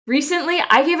Recently,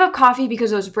 I gave up coffee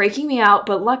because it was breaking me out,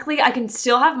 but luckily I can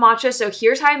still have matcha, so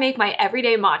here's how I make my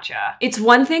everyday matcha. It's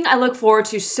one thing I look forward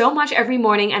to so much every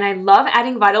morning, and I love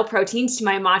adding Vital Proteins to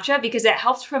my matcha because it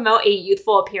helps promote a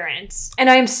youthful appearance. And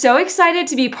I am so excited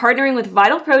to be partnering with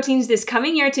Vital Proteins this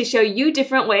coming year to show you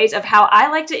different ways of how I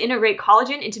like to integrate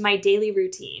collagen into my daily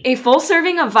routine. A full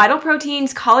serving of Vital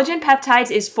Proteins Collagen Peptides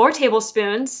is 4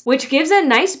 tablespoons, which gives a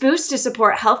nice boost to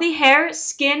support healthy hair,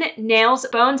 skin, nails,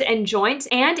 bones, and joints,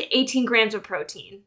 and 18 grams of protein.